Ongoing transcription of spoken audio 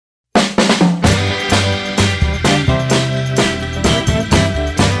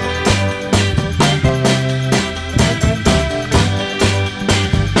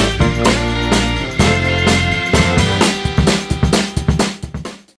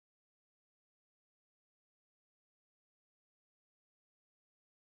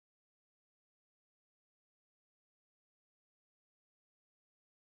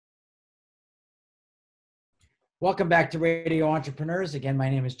Welcome back to Radio Entrepreneurs. Again, my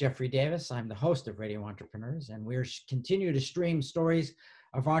name is Jeffrey Davis. I'm the host of Radio Entrepreneurs, and we're continue to stream stories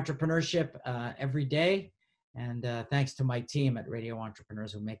of entrepreneurship every day. And thanks to my team at Radio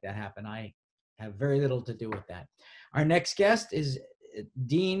Entrepreneurs who make that happen. I have very little to do with that. Our next guest is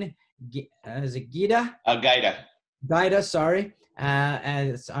Dean, is it Guida? Guida. Guida, sorry.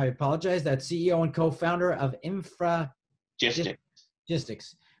 As I apologize, that's CEO and co-founder of Infragistics.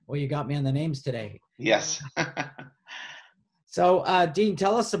 Well, you got me on the names today. Yes. So, Dean,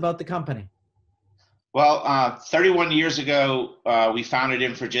 tell us about the company. Well, 31 years ago, we founded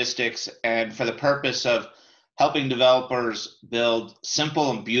Infragistics, and for the purpose of helping developers build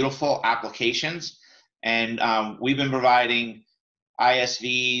simple and beautiful applications. And we've been providing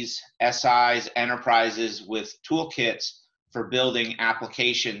ISVs, SIs, enterprises with toolkits for building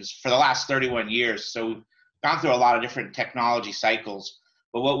applications for the last 31 years. So we've gone through a lot of different technology cycles.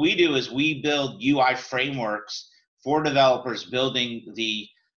 But what we do is we build UI frameworks for developers building the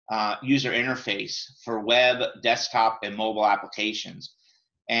user interface for web, desktop, and mobile applications.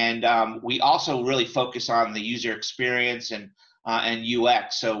 And we also really focus on the user experience and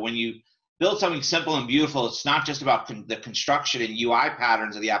UX. So when you build something simple and beautiful, it's not just about the construction and UI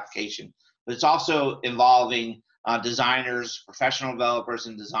patterns of the application, but it's also involving designers, professional developers,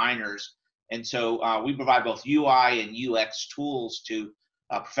 and designers. And so we provide both UI and UX tools to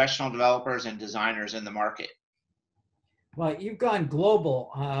professional developers and designers in the market. Well, you've gone global.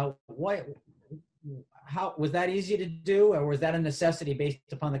 How was that easy to do, or was that a necessity based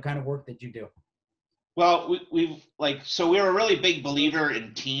upon the kind of work that you do? Well, we're a really big believer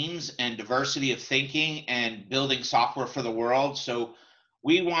in teams and diversity of thinking and building software for the world. So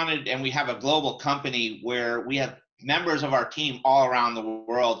we wanted, and we have a global company where we have members of our team all around the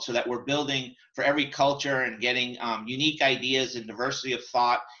world, so that we're building for every culture and getting unique ideas and diversity of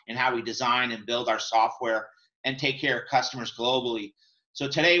thought in how we design and build our software and take care of customers globally. So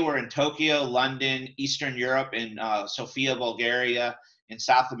today we're in Tokyo, London, Eastern Europe, in Sofia, Bulgaria, in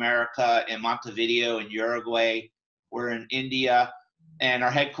South America, in Montevideo, in Uruguay. We're in India, and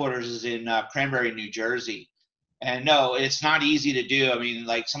our headquarters is in Cranberry, New Jersey. And no, it's not easy to do. I mean,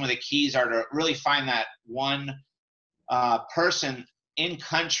 like, some of the keys are to really find that one person in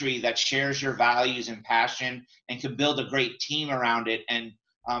country that shares your values and passion and can build a great team around it and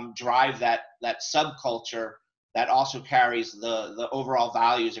drive that subculture that also carries the overall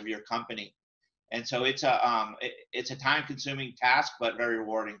values of your company. And so it's a time-consuming task, but very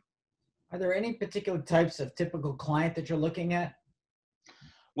rewarding. Are there any particular types of typical client that you're looking at?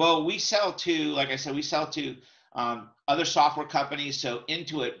 Well, we sell to, like I said, other software companies. So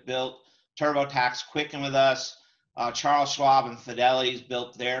Intuit built TurboTax Quicken with us. Charles Schwab and Fidelity's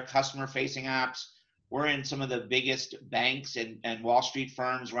built their customer-facing apps. We're in some of the biggest banks and Wall Street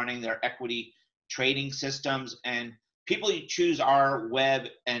firms running their equity trading systems. And people choose our web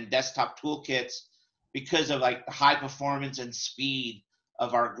and desktop toolkits because of like the high performance and speed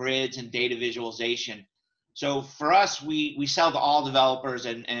of our grids and data visualization. So for us, we sell to all developers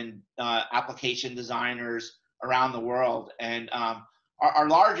and application designers around the world. And our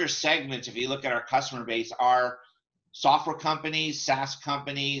larger segments, if you look at our customer base, are software companies, SaaS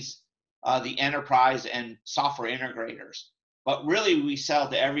companies, the enterprise, and software integrators. But really, we sell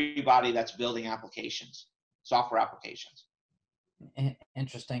to everybody that's building applications, software applications.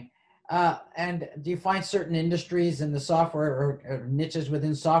 Interesting. And do you find certain industries in the software or niches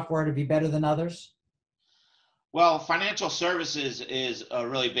within software to be better than others? Well, financial services is a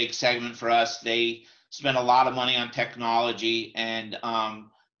really big segment for us. They spend a lot of money on technology, and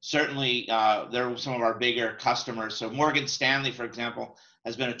certainly they're some of our bigger customers. So Morgan Stanley, for example,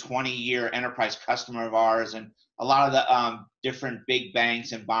 has been a 20-year enterprise customer of ours, and a lot of the different big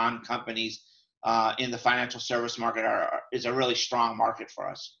banks and bond companies in the financial service market is a really strong market for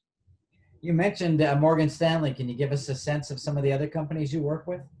us. You mentioned Morgan Stanley. Can you give us a sense of some of the other companies you work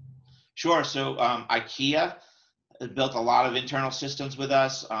with? Sure. So IKEA has built a lot of internal systems with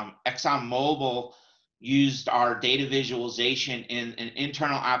us. ExxonMobil used our data visualization in an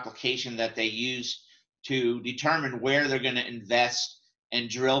internal application that they use to determine where they're going to invest and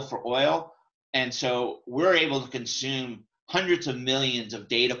drill for oil. And so we're able to consume hundreds of millions of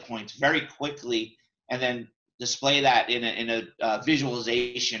data points very quickly and then display that in a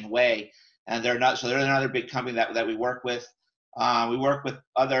visualization way. And they're another big company that we work with. We work with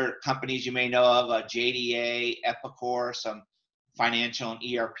other companies you may know of, JDA, Epicor, some financial and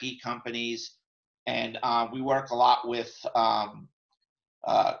ERP companies. And we work a lot with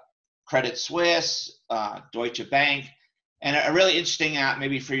Credit Suisse, Deutsche Bank. And a really interesting app,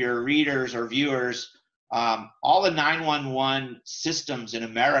 maybe for your readers or viewers, all the 911 systems in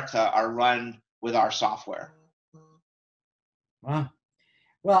America are run with our software. Wow.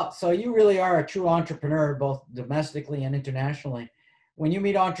 Well, so you really are a true entrepreneur, both domestically and internationally. When you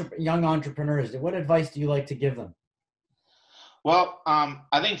meet young entrepreneurs, what advice do you like to give them? Well,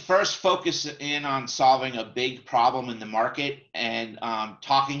 I think first focus in on solving a big problem in the market and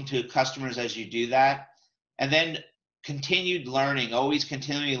talking to customers as you do that. And then continued learning, always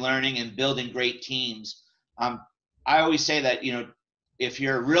continually learning and building great teams. Um, I always say that, if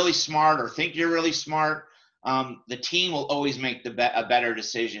you're really smart or think you're really smart, the team will always make a better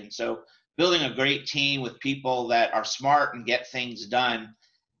decision. So building a great team with people that are smart and get things done,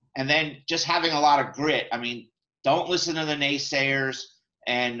 and then just having a lot of grit. I mean, don't listen to the naysayers,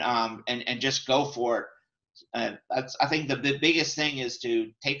 and just go for it. I think the biggest thing is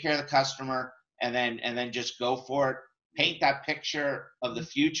to take care of the customer, and then just go for it. Paint that picture of the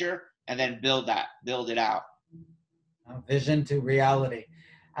future, and then build it out. Vision to reality.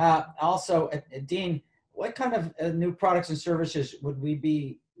 Also, Dean, what kind of new products and services would we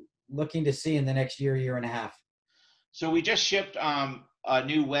be looking to see in the next year, year and a half? So we just shipped a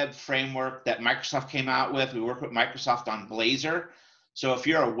new web framework that Microsoft came out with. We work with Microsoft on Blazor. So if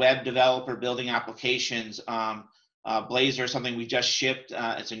you're a web developer building applications, Blazor is something we just shipped.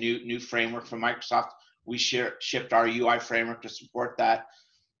 It's a new framework from Microsoft. We shipped our UI framework to support that.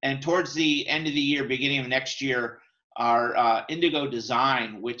 And towards the end of the year, beginning of next year, our Indigo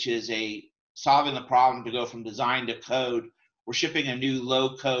Design, which is solving the problem to go from design to code. We're shipping a new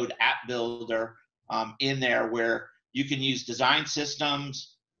low-code app builder in there where you can use design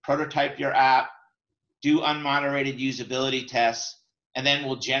systems, prototype your app, do unmoderated usability tests, and then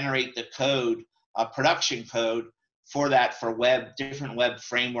we'll generate the code, production code for that for different web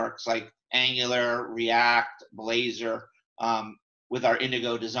frameworks like Angular, React, Blazor, with our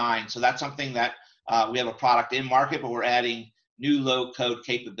Indigo Design. So that's something that we have a product in market, but we're adding new low-code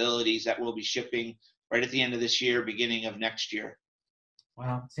capabilities that we'll be shipping right at the end of this year, beginning of next year.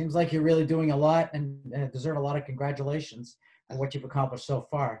 Wow, seems like you're really doing a lot and deserve a lot of congratulations on what you've accomplished so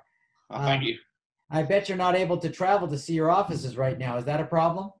far. Well, thank you. I bet you're not able to travel to see your offices right now. Is that a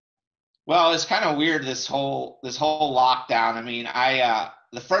problem? Well, it's kind of weird, this whole lockdown. I mean,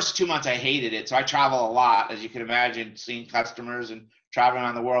 the first 2 months I hated it, so I travel a lot, as you can imagine, seeing customers and traveling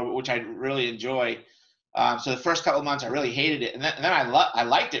around the world, which I really enjoy. So the first couple of months I really hated it, and then I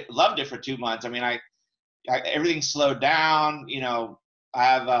liked it, loved it for 2 months. I mean, everything slowed down. I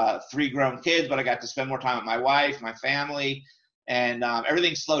have 3 grown kids, but I got to spend more time with my wife, my family, and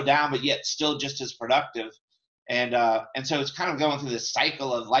everything slowed down, but yet still just as productive. And so it's kind of going through this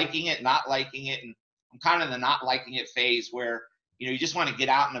cycle of liking it, not liking it, and I'm kind of in the not liking it phase where you just want to get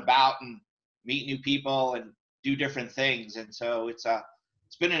out and about and meet new people and do different things. And so it's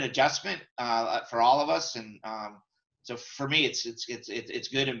been an adjustment for all of us, and so for me, it's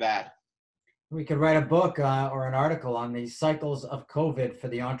good and bad. We could write a book or an article on the cycles of COVID for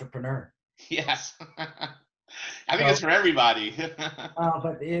the entrepreneur. Yes. I think it's for everybody.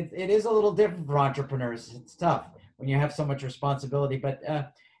 But it is a little different for entrepreneurs. It's tough when you have so much responsibility. But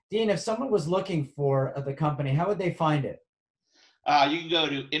Dean, if someone was looking for the company, how would they find it? You can go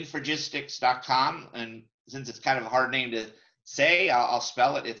to Infragistics.com, and since it's kind of a hard name to say, I'll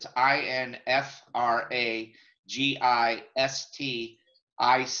spell it. It's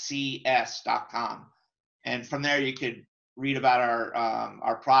INFRAGISTICS.com. And from there, you could read about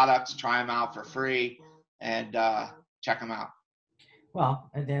our products, try them out for free, and check them out. Well,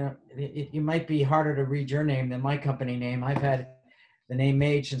 and then it might be harder to read your name than my company name. I've had the name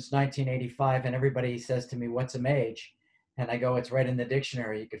MAGE since 1985, and everybody says to me, "What's a MAGE?" And I go, "It's right in the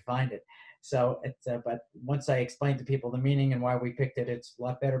dictionary. You could find it." So it's but once I explain to people the meaning and why we picked it, it's a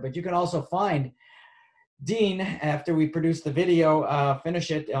lot better. But you can also find Dean after we produce the video, finish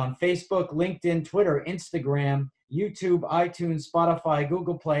it on Facebook, LinkedIn, Twitter, Instagram, YouTube, iTunes, Spotify,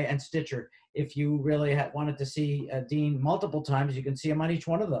 Google Play, and Stitcher. If you really wanted to see Dean multiple times, you can see him on each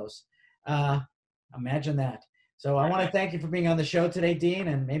one of those. Imagine that. So I want to thank you for being on the show today, Dean,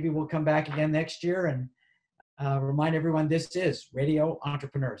 and maybe we'll come back again next year and remind everyone this is Radio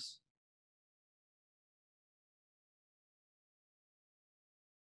Entrepreneurs.